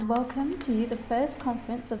welcome to the first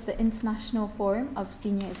conference of the International Forum of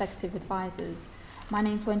Senior Executive Advisors. My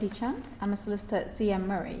name is Wendy Chand. I'm a solicitor at CM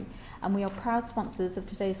Murray, and we are proud sponsors of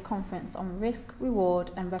today's conference on risk,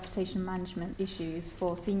 reward and reputation management issues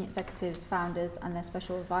for senior executives, founders and their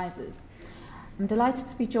special advisors. I'm delighted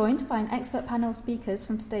to be joined by an expert panel of speakers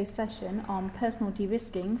from today's session on personal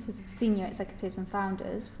de-risking for senior executives and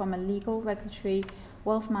founders from a legal, regulatory,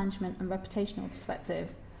 wealth management and reputational perspective.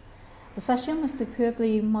 The session was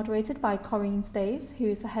superbly moderated by Corinne Staves, who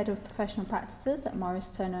is the Head of Professional Practices at Morris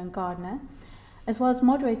Turner & Gardner. As well as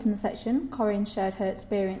moderating the section, Corinne shared her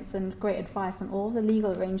experience and great advice on all the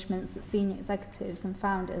legal arrangements that senior executives and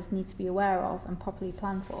founders need to be aware of and properly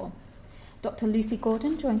plan for. Dr. Lucy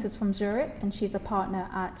Gordon joins us from Zurich, and she's a partner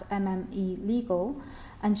at MME Legal,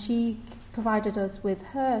 and she provided us with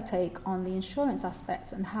her take on the insurance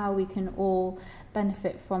aspects and how we can all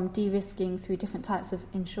benefit from de-risking through different types of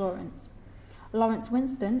insurance. Lawrence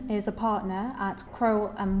Winston is a partner at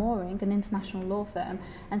Crowell & Mooring, an international law firm,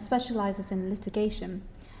 and specialises in litigation.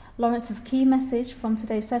 Lawrence's key message from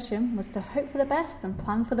today's session was to hope for the best and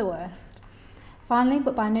plan for the worst. Finally,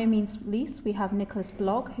 but by no means least, we have Nicholas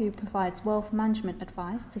Blogg, who provides wealth management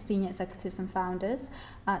advice to senior executives and founders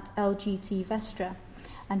at LGT Vestra,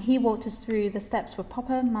 and he walked us through the steps for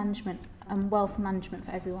proper management and wealth management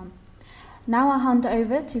for everyone. Now I'll hand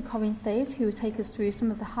over to Corinne Staves, who will take us through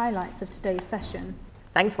some of the highlights of today's session.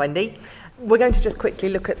 Thanks, Wendy. We're going to just quickly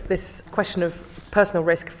look at this question of personal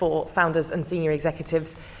risk for founders and senior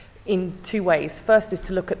executives in two ways. First is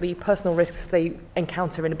to look at the personal risks they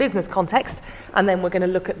encounter in a business context, and then we're going to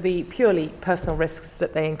look at the purely personal risks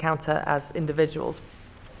that they encounter as individuals.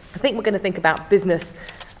 I think we're going to think about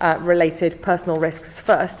business-related personal risks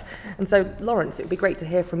first. And so, Lawrence, it would be great to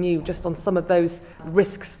hear from you just on some of those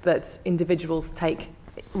risks that individuals take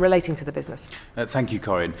relating to the business. Thank you,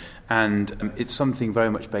 Corinne. And it's something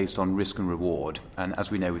very much based on risk and reward. And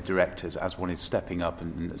as we know with directors, as one is stepping up,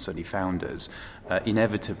 and certainly founders,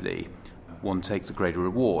 inevitably one takes a greater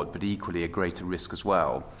reward, but equally a greater risk as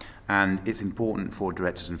well. And it's important for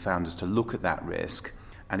directors and founders to look at that risk.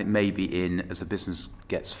 And it may be as the business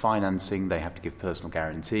gets financing, they have to give personal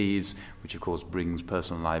guarantees, which of course brings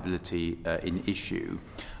personal liability in issue.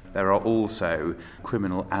 There are also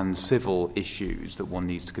criminal and civil issues that one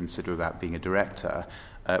needs to consider about being a director,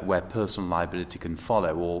 where personal liability can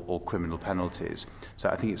follow or criminal penalties. So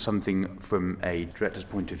I think it's something from a director's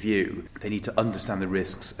point of view. They need to understand the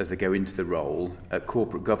risks as they go into the role.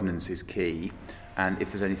 Corporate governance is key. And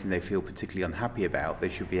if there's anything they feel particularly unhappy about, they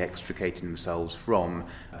should be extricating themselves from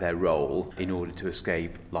their role in order to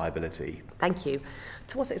escape liability. Thank you.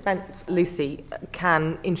 To what extent, Lucy,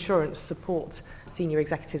 can insurance support senior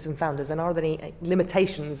executives and founders, and are there any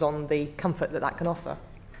limitations on the comfort that can offer?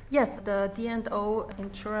 Yes, the D&O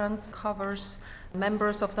insurance covers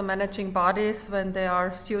members of the managing bodies when they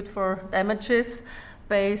are sued for damages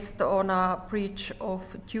based on a breach of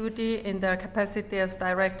duty in their capacity as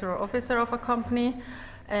director or officer of a company.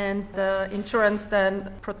 And the insurance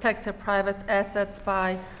then protects their private assets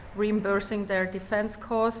by reimbursing their defense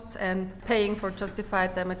costs and paying for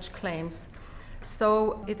justified damage claims.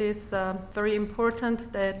 So it is very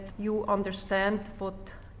important that you understand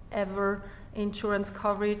whatever insurance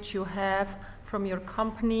coverage you have from your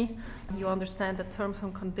company. You understand the terms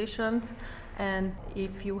and conditions. And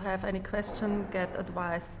if you have any question, get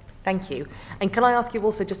advice. Thank you. And can I ask you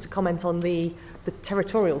also just to comment on the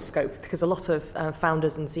territorial scope, because a lot of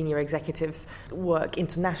founders and senior executives work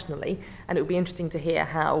internationally, and it would be interesting to hear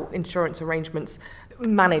how insurance arrangements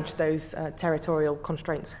manage those territorial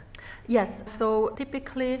constraints. Yes, so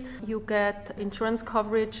typically you get insurance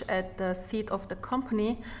coverage at the seat of the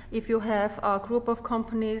company. If you have a group of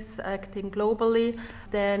companies acting globally,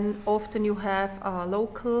 then often you have a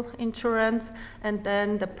local insurance, and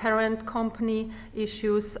then the parent company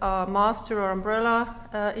issues a master or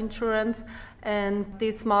umbrella insurance. And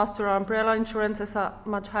this master or umbrella insurance has a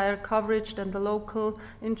much higher coverage than the local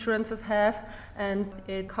insurances have, and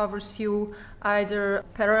it covers you either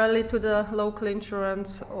parallelly to the local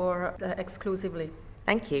insurance or exclusively.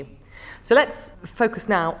 Thank you. So let's focus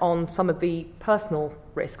now on some of the personal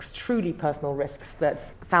risks, truly personal risks that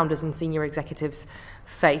founders and senior executives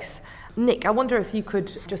face. Nick, I wonder if you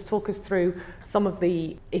could just talk us through some of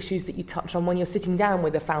the issues that you touch on when you're sitting down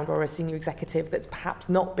with a founder or a senior executive that's perhaps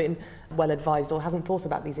not been well advised or hasn't thought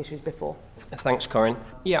about these issues before. Thanks, Corinne.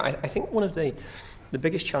 Yeah, I think one of the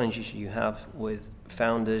biggest challenges you have with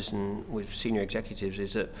founders and with senior executives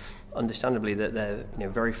is that, understandably, that they're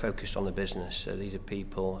very focused on the business. So these are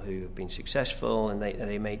people who have been successful, and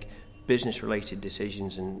they make business-related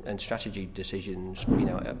decisions and strategy decisions,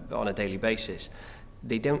 on a daily basis.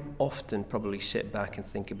 they don't often probably sit back and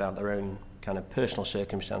think about their own kind of personal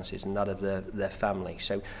circumstances and that of their family.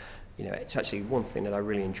 So, it's actually one thing that I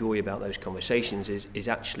really enjoy about those conversations is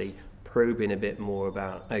actually probing a bit more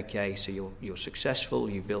about, okay, so you're successful,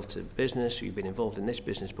 you built a business, you've been involved in this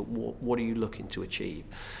business, but what are you looking to achieve?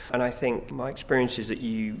 And I think my experience is that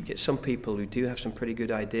you get some people who do have some pretty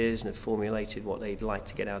good ideas and have formulated what they'd like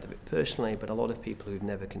to get out of it personally, but a lot of people who've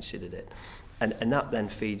never considered it. And that then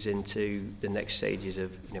feeds into the next stages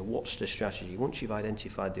of, what's the strategy? Once you've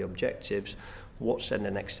identified the objectives, what's then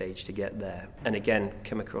the next stage to get there? And again,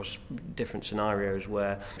 come across different scenarios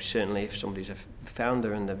where certainly if somebody's a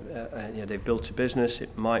founder and they've built a business,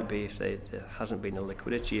 it might be if there hasn't been a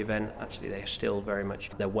liquidity event, actually they're still very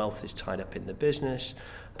much, their wealth is tied up in the business.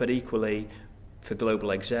 But equally, for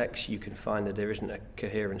global execs, you can find that there isn't a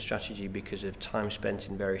coherent strategy because of time spent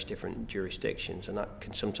in various different jurisdictions, and that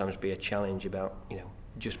can sometimes be a challenge about,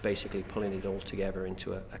 just basically pulling it all together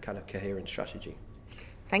into a kind of coherent strategy.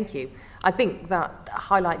 Thank you. I think that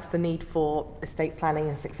highlights the need for estate planning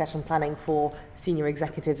and succession planning for senior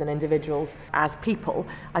executives and individuals as people.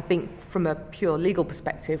 I think from a pure legal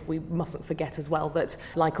perspective, we mustn't forget as well that,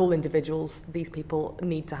 like all individuals, these people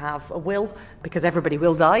need to have a will, because everybody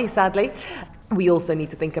will die, sadly. We also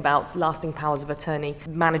need to think about lasting powers of attorney,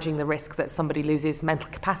 managing the risk that somebody loses mental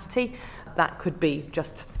capacity. That could be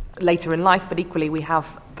just later in life, but equally we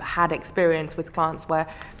have had experience with clients where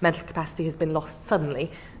mental capacity has been lost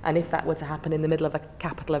suddenly, and if that were to happen in the middle of a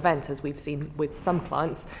capital event, as we've seen with some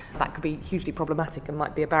clients, that could be hugely problematic and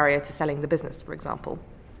might be a barrier to selling the business, for example.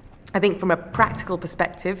 I think from a practical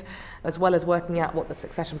perspective, as well as working out what the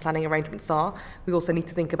succession planning arrangements are, we also need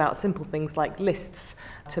to think about simple things like lists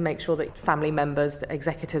to make sure that family members, the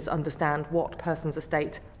executors, understand what person's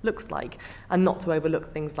estate looks like, and not to overlook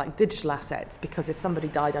things like digital assets, because if somebody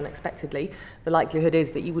died unexpectedly, the likelihood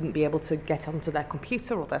is that you wouldn't be able to get onto their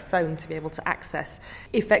computer or their phone to be able to access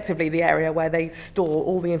effectively the area where they store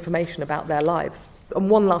all the information about their lives. And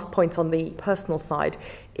one last point on the personal side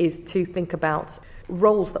is to think about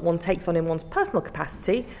roles that one takes on in one's personal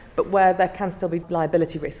capacity, but where there can still be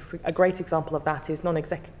liability risks. A great example of that is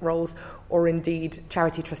non-exec roles, or indeed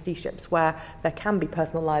charity trusteeships, where there can be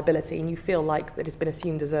personal liability and you feel like that it's been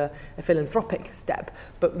assumed as a philanthropic step,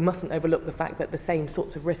 but we mustn't overlook the fact that the same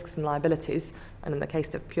sorts of risks and liabilities, and in the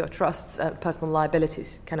case of pure trusts, personal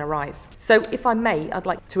liabilities can arise. So if I may, I'd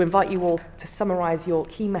like to invite you all to summarise your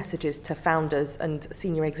key messages to founders and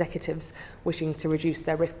senior executives wishing to reduce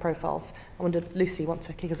their risk profiles. I wonder, Lucy, want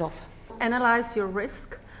to kick us off? Analyze your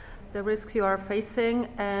risk, the risks you are facing,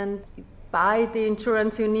 and buy the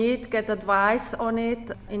insurance you need, get advice on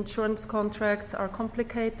it. Insurance contracts are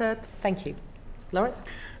complicated. Thank you. Lawrence?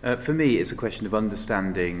 For me, it's a question of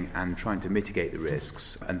understanding and trying to mitigate the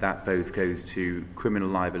risks, and that both goes to criminal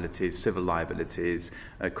liabilities, civil liabilities,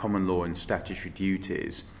 common law and statutory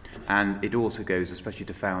duties. And it also goes especially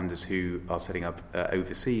to founders who are setting up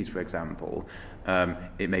overseas, for example,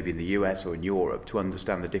 it may be in the US or in Europe, to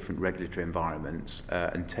understand the different regulatory environments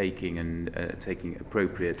and taking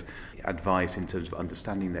appropriate advice in terms of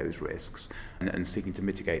understanding those risks and seeking to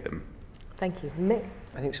mitigate them. Thank you. Nick?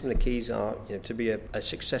 I think some of the keys are, to be a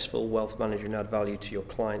successful wealth manager and add value to your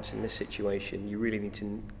clients in this situation, you really need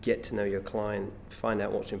to get to know your client, find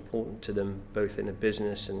out what's important to them, both in a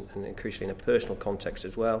business and crucially in a personal context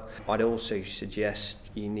as well. I'd also suggest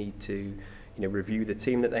you need to review the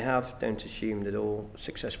team that they have. Don't assume that all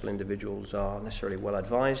successful individuals are necessarily well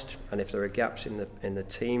advised, and if there are gaps in the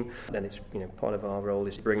team, then it's part of our role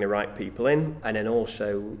is to bring the right people in, and then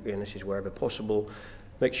also, and this is wherever possible,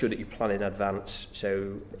 make sure that you plan in advance.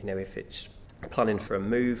 So, if it's planning for a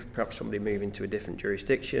move, perhaps somebody moving to a different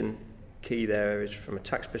jurisdiction, key there is from a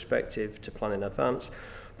tax perspective to plan in advance,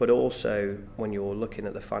 but also when you're looking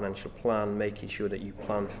at the financial plan, making sure that you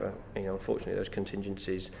plan for, unfortunately, those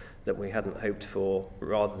contingencies that we hadn't hoped for,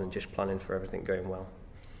 rather than just planning for everything going well.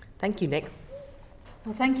 Thank you, Nick.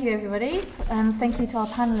 Well, thank you, everybody. Thank you to our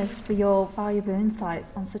panellists for your valuable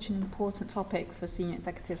insights on such an important topic for senior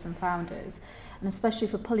executives and founders, and especially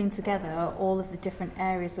for pulling together all of the different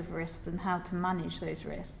areas of risks and how to manage those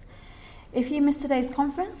risks. If you missed today's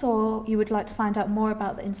conference or you would like to find out more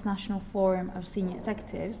about the International Forum of Senior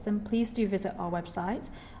Executives, then please do visit our website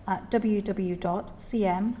at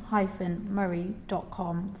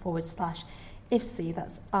www.cm-murray.com/IFSEA,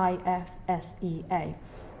 that's IFSEA.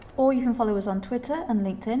 Or you can follow us on Twitter and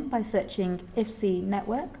LinkedIn by searching IFSEA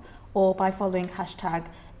Network or by following hashtag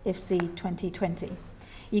IFSEA2020.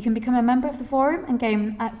 You can become a member of the forum and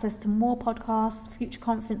gain access to more podcasts, future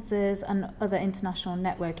conferences and other international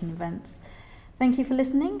networking events. Thank you for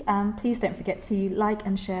listening, and please don't forget to like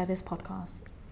and share this podcast.